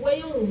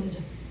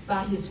overwhelmed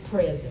by his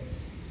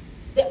presence,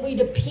 that we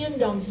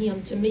depend on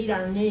him to meet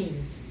our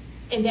needs,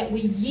 and that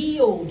we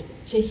yield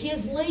to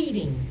his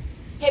leading.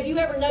 Have you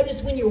ever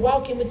noticed when you're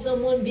walking with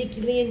someone,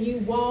 Vicki Lynn, you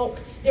walk,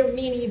 there are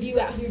many of you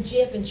out here,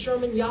 Jeff and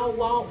Sherman, y'all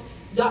walk,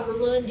 Dr.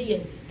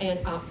 Lundy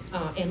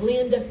and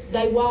Linda,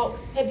 they walk.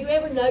 Have you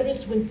ever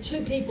noticed when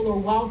two people are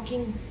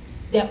walking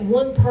that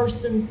one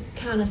person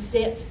kind of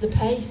sets the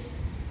pace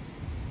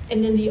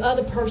and then the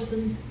other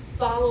person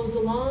follows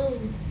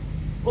along?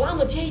 Well, I'm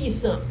going to tell you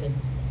something.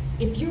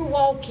 If you're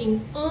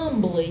walking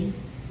humbly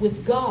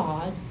with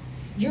God,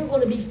 you're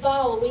going to be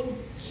following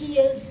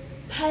his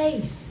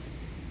pace.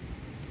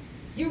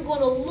 You're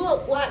going to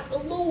look like the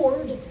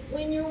Lord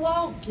when you're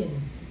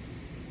walking.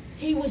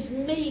 He was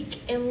meek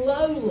and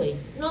lowly,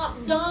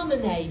 not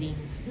dominating,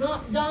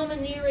 not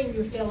domineering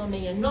your fellow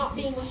man, not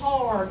being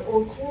hard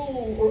or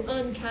cruel or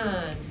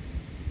unkind.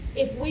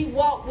 If we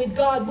walk with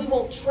God, we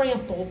won't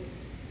trample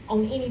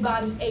on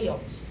anybody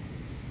else.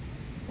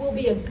 We'll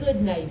be a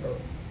good neighbor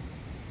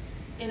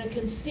and a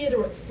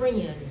considerate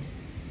friend.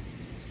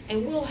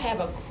 And we'll have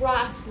a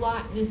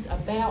Christ-likeness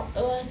about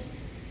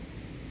us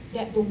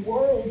that the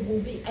world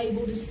will be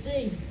able to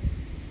see.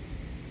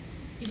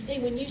 You see,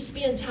 when you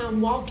spend time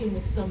walking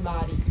with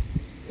somebody,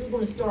 you're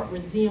going to start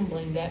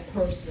resembling that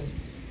person.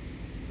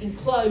 In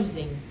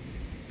closing,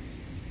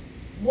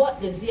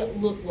 what does it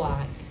look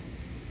like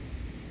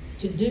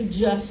to do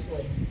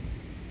justly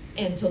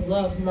and to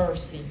love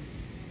mercy?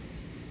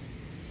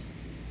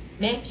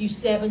 Matthew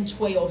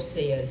 7:12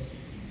 says,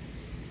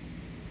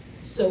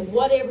 so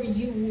whatever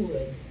you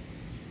would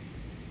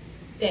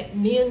that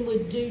men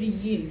would do to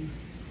you,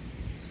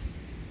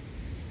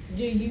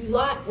 do you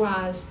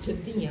likewise to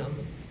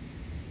them.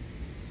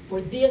 For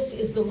this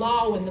is the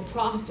law and the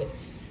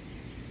prophets.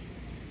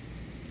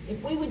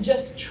 If we would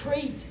just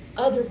treat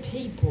other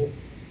people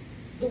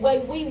the way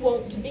we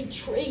want to be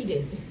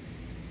treated,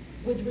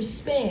 with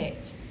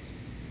respect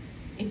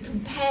and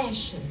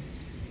compassion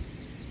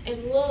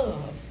and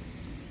love.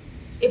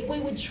 If we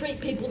would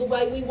treat people the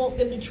way we want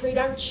them to treat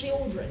our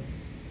children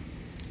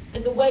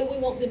and the way we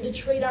want them to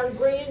treat our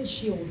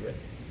grandchildren.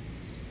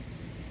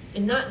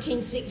 In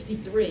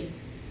 1963,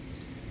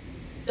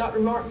 Dr.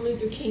 Martin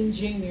Luther King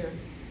Jr.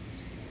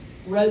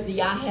 wrote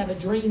the I Have a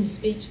Dream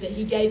speech that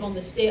he gave on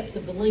the steps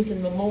of the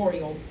Lincoln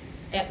Memorial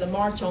at the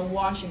March on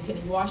Washington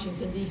in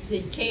Washington,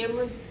 D.C.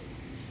 Cameron,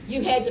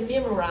 you had to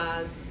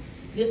memorize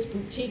this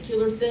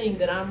particular thing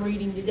that I'm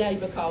reading today,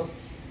 because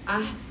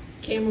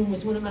Cameron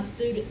was one of my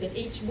students, and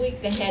each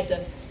week they had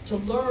to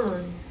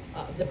learn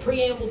the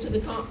preamble to the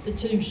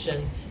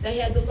Constitution. They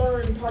had to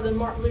learn part of the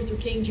Martin Luther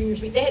King Jr.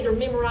 speech. They had to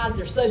memorize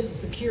their Social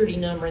Security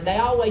number, and they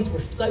always were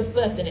so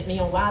fussing at me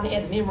on why they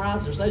had to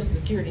memorize their Social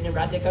Security number.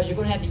 I said, because you're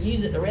going to have to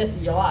use it the rest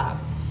of your life.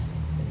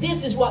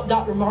 This is what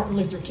Dr. Martin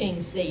Luther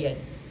King said.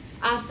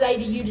 I say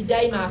to you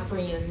today, my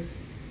friends,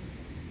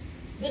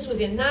 this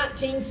was in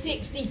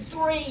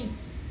 1963,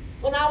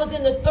 when I was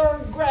in the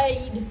 3rd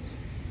grade.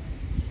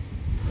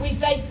 We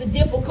face the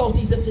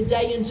difficulties of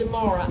today and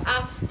tomorrow.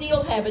 I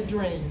still have a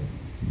dream.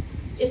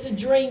 It's a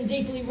dream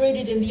deeply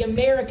rooted in the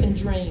American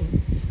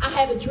dream. I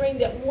have a dream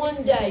that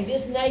one day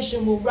this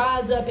nation will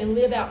rise up and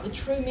live out the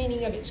true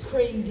meaning of its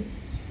creed.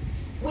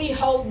 We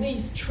hold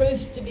these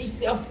truths to be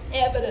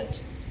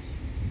self-evident,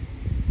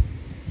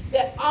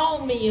 that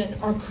all men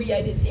are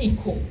created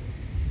equal.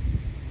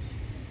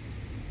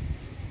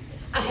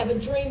 I have a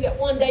dream that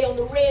one day on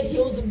the red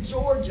hills of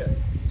Georgia,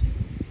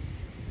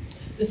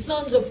 the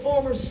sons of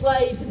former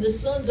slaves and the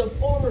sons of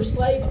former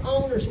slave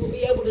owners will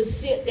be able to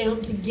sit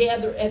down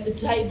together at the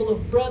table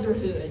of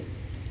brotherhood.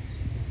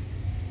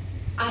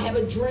 I have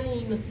a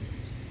dream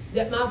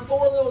that my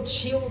 4 little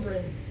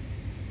children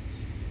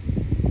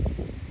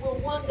will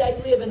one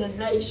day live in a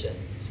nation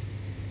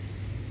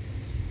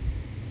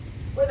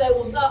where they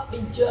will not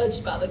be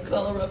judged by the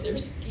color of their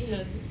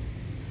skin,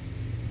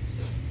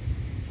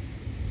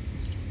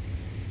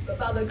 but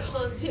by the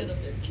content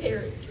of their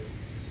character.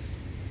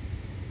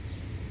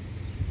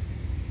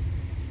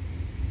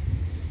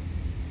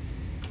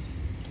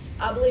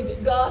 I believe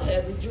that God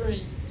has a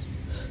dream.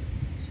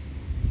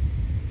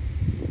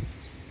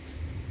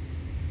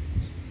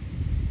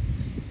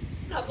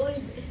 I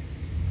believe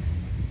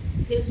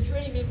that His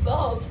dream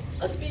involves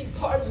us being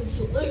part of the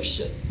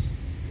solution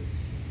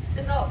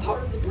and not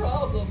part of the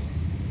problem.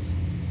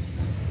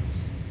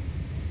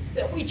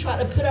 That we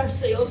try to put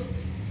ourselves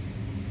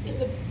in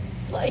the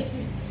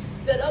places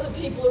that other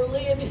people are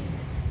living.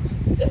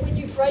 That when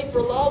you pray for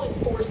law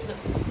enforcement,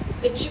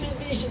 that you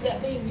envision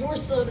that being your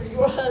son or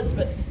your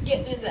husband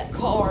getting in that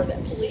car,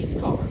 that police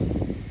car.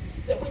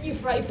 That when you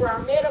pray for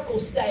our medical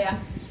staff,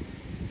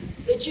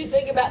 that you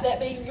think about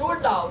that being your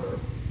daughter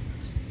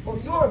or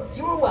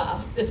your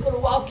wife that's going to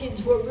walk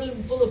into a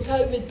room full of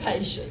COVID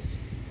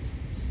patients.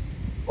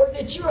 Or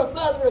that you're a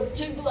mother of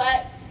 2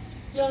 black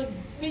young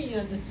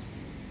men,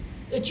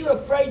 that you're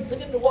afraid for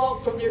them to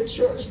walk from their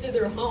church to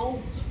their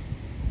home.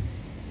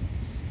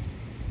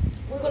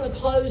 We're going to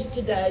close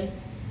today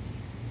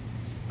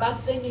by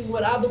singing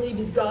what I believe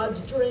is God's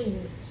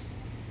dream.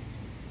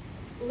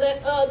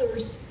 Let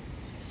others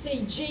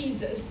see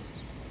Jesus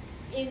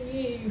in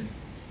you.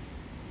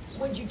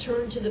 Would you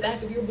turn to the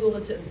back of your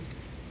bulletins?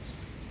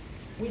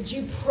 Would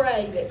you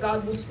pray that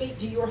God will speak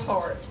to your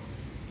heart?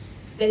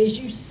 That as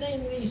you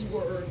sing these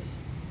words,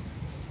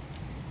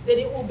 that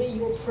it will be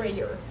your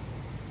prayer,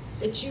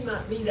 that you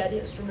might be that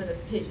instrument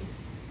of peace.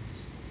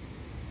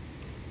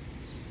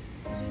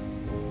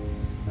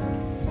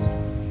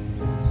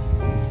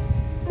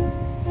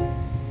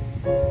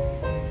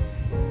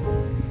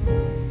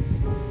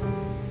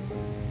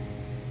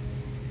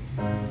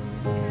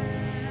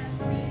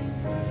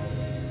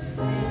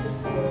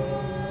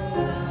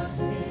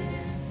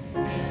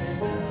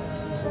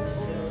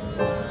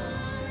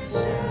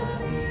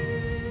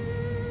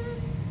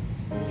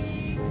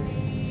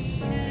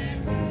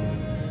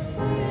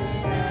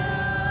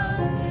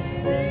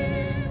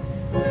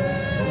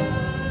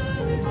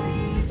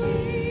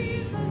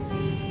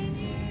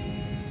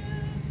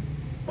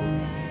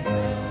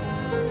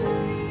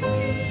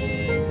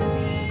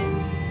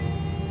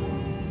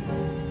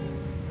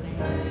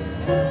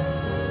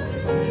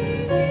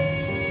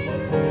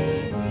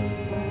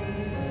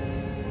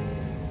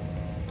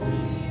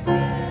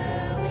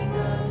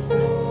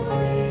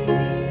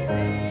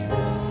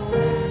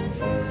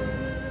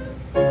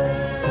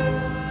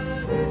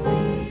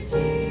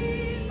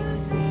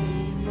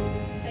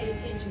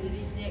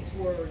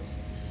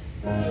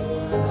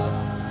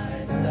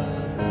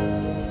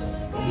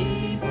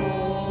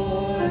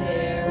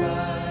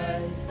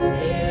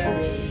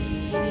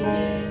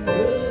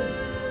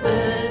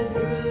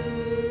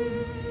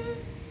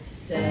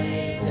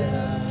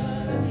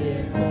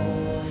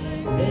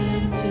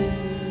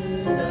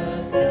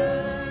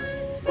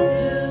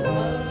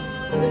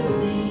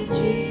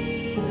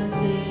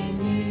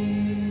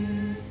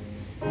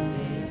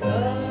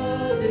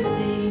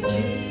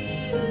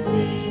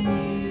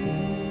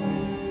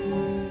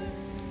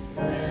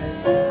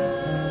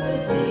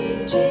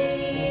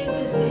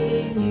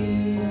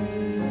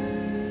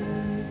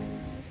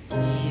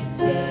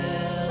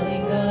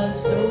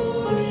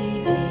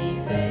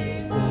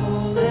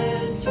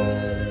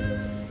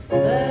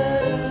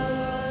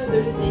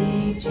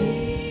 See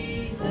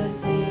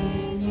Jesus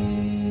in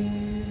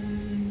you.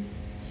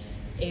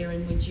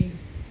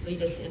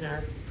 lead us in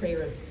our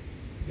prayer of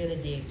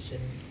benediction.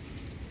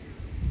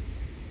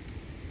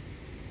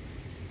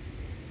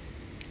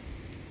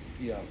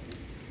 Yeah.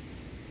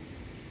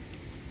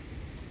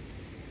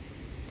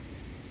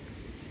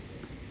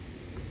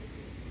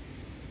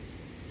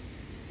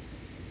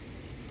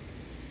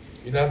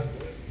 You know,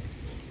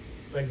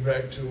 think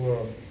back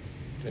to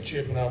the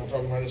Chip and I were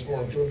talking about this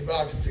morning, to the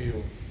Baca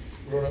field,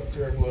 growing up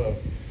Fair Bluff.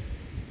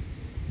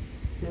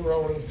 We were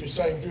all in the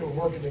same field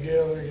working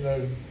together, you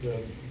know,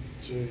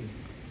 to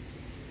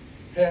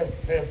have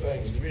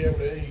things, to be able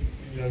to eat,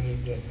 you know,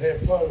 to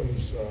have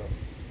clothes.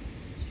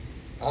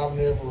 I've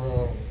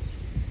never,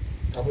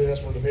 I believe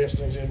that's one of the best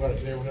things anybody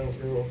could ever do is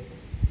grow up.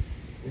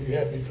 We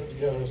had to be put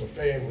together as a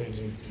family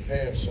to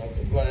have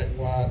something, black,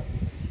 white,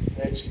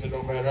 Mexican, it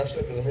don't matter. I've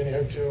slept in a many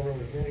hotel room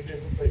with many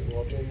different people,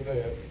 I'll tell you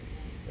that.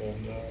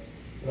 And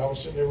but I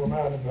was sitting there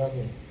reminded by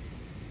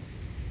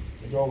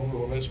the golden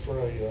rule. Let's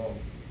pray.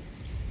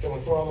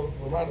 Heavenly Father,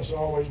 remind us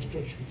always to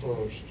put you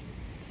first.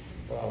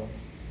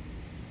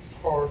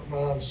 Heart,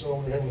 mind,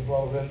 soul, dear Heavenly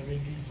Father, let it be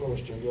you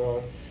first, dear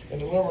God. And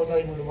to love our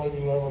neighbor the way we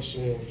love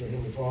ourselves, dear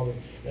Heavenly Father.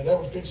 And that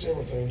would fix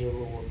everything, dear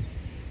Lord.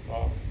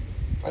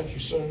 Thank you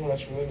so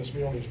much for letting us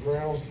be on these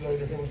grounds today,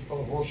 dear Heavenly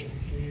Father,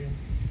 worshiping you.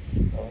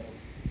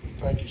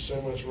 Thank you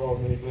so much for all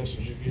the many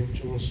blessings you've given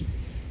to us.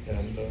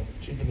 And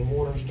keeping the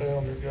waters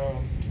down, dear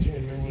God.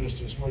 Continue to be with us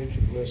this week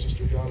and bless us,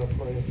 dear God. I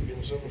pray and forgive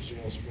us of our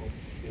sins. For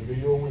it be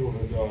your will,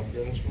 dear God.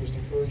 Grant us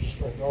wisdom, courage, and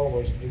strength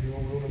always to do your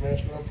will, to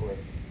Master, I pray.